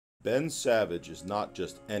Ben Savage is not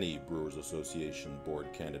just any Brewers Association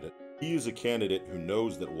board candidate. He is a candidate who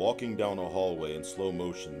knows that walking down a hallway in slow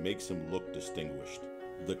motion makes him look distinguished.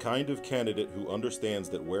 The kind of candidate who understands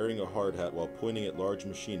that wearing a hard hat while pointing at large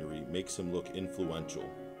machinery makes him look influential.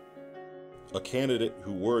 A candidate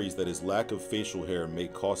who worries that his lack of facial hair may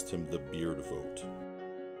cost him the beard vote.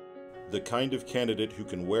 The kind of candidate who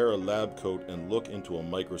can wear a lab coat and look into a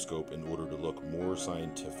microscope in order to look more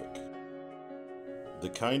scientific. The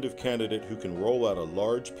kind of candidate who can roll out a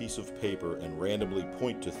large piece of paper and randomly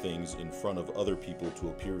point to things in front of other people to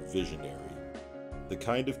appear visionary. The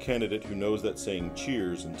kind of candidate who knows that saying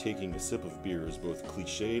cheers and taking a sip of beer is both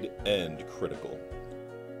clichéd and critical.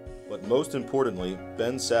 But most importantly,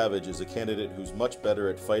 Ben Savage is a candidate who's much better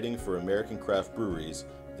at fighting for American craft breweries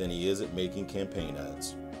than he is at making campaign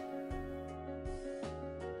ads.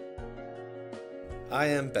 I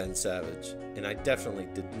am Ben Savage, and I definitely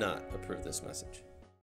did not approve this message.